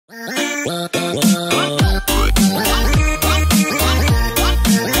மதிமுகம்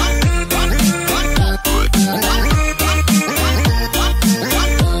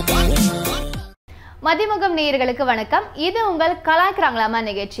நேயர்களுக்கு வணக்கம். இது உங்கள் கலாய்க்கறாங்களாமா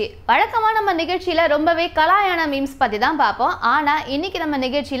நிகழ்ச்சி. வழக்கமா நம்ம நிகழ்ச்சியில ரொம்பவே கலாயான மீம்ஸ் பத்தி தான் பார்ப்போம். ஆனா இன்னைக்கு நம்ம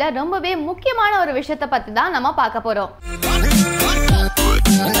நிகழ்ச்சியில ரொம்பவே முக்கியமான ஒரு விஷயத்தை பத்தி தான் நம்ம பார்க்க போறோம்.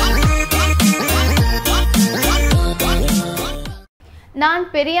 நான்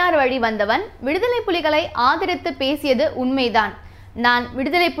பெரியார் வழி வந்தவன், விடுதலை புலிகளை ஆதரித்து பேசியது உண்மைதான். நான்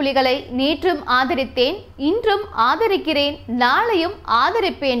விடுதலை புலிகளை நேற்றும் ஆதரித்தேன், இன்றும் ஆதரிக்கிறேன், நாளையும்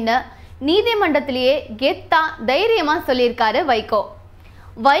ஆதரிப்பேன்னு நீதிமன்றத்திலேயே கெத்தா தைரியமா சொல்லியிருக்காரு வைகோ.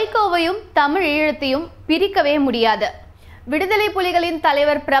 வைகோவையும் தமிழ் ஈழத்தையும் பிரிக்கவே முடியாது. விடுதலை புலிகளின்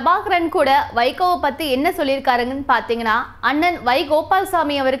தலைவர் பிரபாகரன் கூட வைகோவை பத்தி என்ன சொல்லியிருக்காருன்னு பாத்தீங்கன்னா, அண்ணன் வை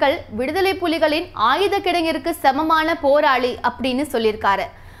கோபால்சாமி அவர்கள் விடுதலை புலிகளின் ஆயுத கிடங்கிற்கு சமமான போராளி அப்படின்னு சொல்லியிருக்காரு.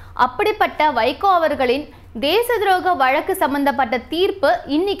 அப்படிப்பட்ட வைகோ அவர்களின் தேச துரோக வழக்கு சம்பந்தப்பட்ட தீர்ப்பு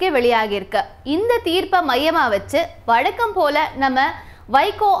இன்னைக்கு வெளியாகியிருக்கு. இந்த தீர்ப்பை மையமா வச்சு வழக்கம் போல நம்ம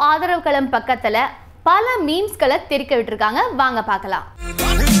வைகோ ஆதரவு களம் பக்கத்துல பல மீம்ஸ்களை தெரிக்க விட்டுருக்காங்க. வாங்க பார்க்கலாம்.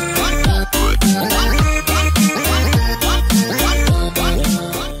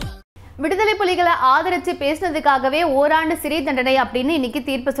 விடுதலை புலிகளை ஆதரிச்சு பேசினதுக்காகவே ஓராண்டு சிறை தண்டனை அப்படின்னு இன்னைக்கு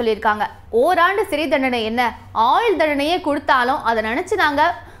தீர்ப்பு சொல்லியிருக்காங்க. ஓராண்டு சிறை தண்டனை என்ன, ஆயுள் தண்டனையே கொடுத்தாலும் அதை நினைச்சு நாங்க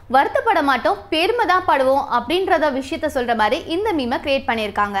வருத்தப்பட மாட்டோம், பெருமை தான் படுவோம் அப்படின்றத விஷயத்த சொல்ற மாதிரி இந்த மீமை கிரியேட்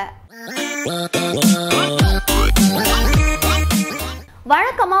பண்ணியிருக்காங்க.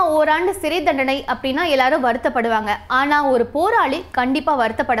 வழக்கமா ஓராண்டு சிறை தண்டனை அப்படின்னா எல்லாரும் வருத்தப்படுவாங்க. ஆனா ஒரு போராளி கண்டிப்பா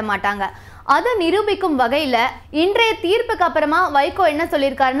வருத்தப்பட மாட்டாங்க. அதை நிரூபிக்கும் வகையில இன்றைய தீர்ப்புக்கு அப்புறமா வைகோ என்ன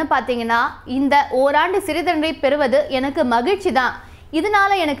சொல்லியிருக்காருன்னு பாத்தீங்கன்னா, இந்த ஓராண்டு சிறை தண்டனை பெறுவது எனக்கு மகிழ்ச்சி தான்,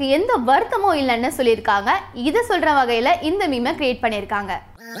 இதனால எனக்கு எந்த வருத்தமும் இல்லைன்னு சொல்லியிருக்காங்க. இதை சொல்ற வகையில இந்த மீமை கிரியேட் பண்ணியிருக்காங்க.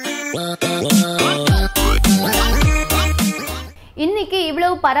 இன்னைக்கு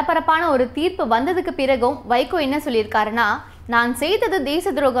இவ்வளவு பரபரப்பான ஒரு தீர்ப்பு வந்ததுக்கு பிறகும் வைகோ என்ன சொல்லியிருக்காருன்னா, நான் செய்தது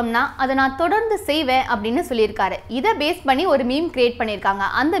தேச துரோகம்னா அதை நான் தொடர்ந்து செய்வேன் அப்படின்னு சொல்லியிருக்காரு. இதை பேஸ் பண்ணி ஒரு மீம் கிரியேட் பண்ணியிருக்காங்க.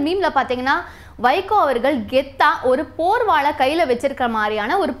 அந்த மீம்ல பார்த்தீங்கன்னா வைகோ அவர்கள் கெத்தா ஒரு போர்வாளை கையில் வச்சிருக்கிற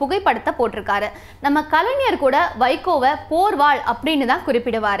மாதிரியான ஒரு புகைப்படத்தை போட்டிருக்காரு. நம்ம கலைஞர் கூட வைகோவை போர்வாள் அப்படின்னு தான்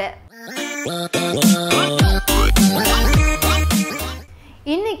குறிப்பிடுவாரு.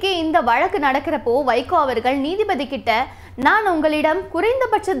 இன்னைக்கு இந்த வழக்கு நடக்கிறப்போ வைகோ அவர்கள் நீதிபதி கிட்ட, நான் உங்களிடம்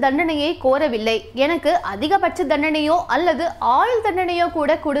குறைந்தபட்ச தண்டனையை கோரவில்லை, எனக்கு அதிகபட்ச தண்டனையோ அல்லது ஆயுள் தண்டனையோ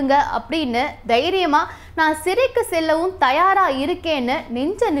கூட கொடுங்க அப்படின்னு தைரியமா நான் சிறைக்கு செல்லவும் தயாரா இருக்கேன்னு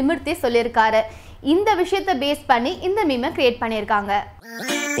நெஞ்ச நிமிர்த்தி சொல்லியிருக்காரு. இந்த விஷயத்தை பேஸ் பண்ணி இந்த மீமை கிரியேட் பண்ணியிருக்காங்க.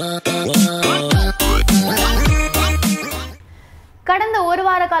 கடந்த ஒரு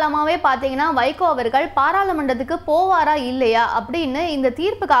வார காலமாவே பார்த்தீங்கன்னா வைகோ அவர்கள் பாராளுமன்றத்துக்கு போவாரா இல்லையா அப்படின்னு இந்த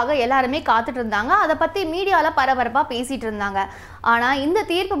தீர்ப்புக்காக எல்லாருமே காத்துட்டு இருந்தாங்க. அதை பற்றி மீடியாவில் பரபரப்பாக பேசிட்டு இருந்தாங்க. ஆனால் இந்த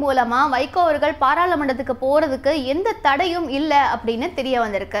தீர்ப்பு மூலமாக வைகோ அவர்கள் பாராளுமன்றத்துக்கு போகிறதுக்கு எந்த தடையும் இல்லை அப்படின்னு தெரிய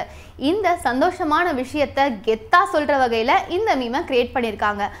வந்திருக்கு. இந்த சந்தோஷமான விஷயத்தை கெத்தா சொல்கிற வகையில் இந்த மீமை கிரியேட்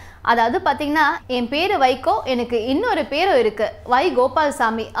பண்ணியிருக்காங்க. அதாவது பார்த்தீங்கன்னா, என் பேரு வைகோ, எனக்கு இன்னொரு பேரும் இருக்கு, வை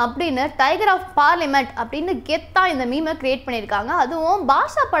கோபால்சாமி அப்படின்னு டைகர் ஆஃப் பார்லிமெண்ட் அப்படின்னு கெத்தா இந்த மீமை கிரியேட் பண்ணியிருக்காங்க. அதுவும்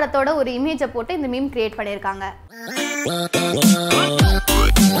பாஷா படத்தோட ஒரு இமேஜை போட்டு இந்த மீம் கிரியேட் பண்ணியிருக்காங்க.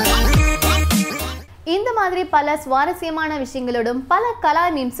 இந்த மாதிரி பல சுவாரஸ்யமான விஷயங்களோடும் பல கலா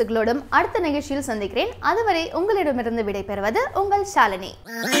மீம்ஸுகளோடும் அடுத்த நிகழ்ச்சியில் சந்திக்கிறேன். அதுவரை உங்களிடமிருந்து விடைபெறுவது உங்கள் ஷாலினி.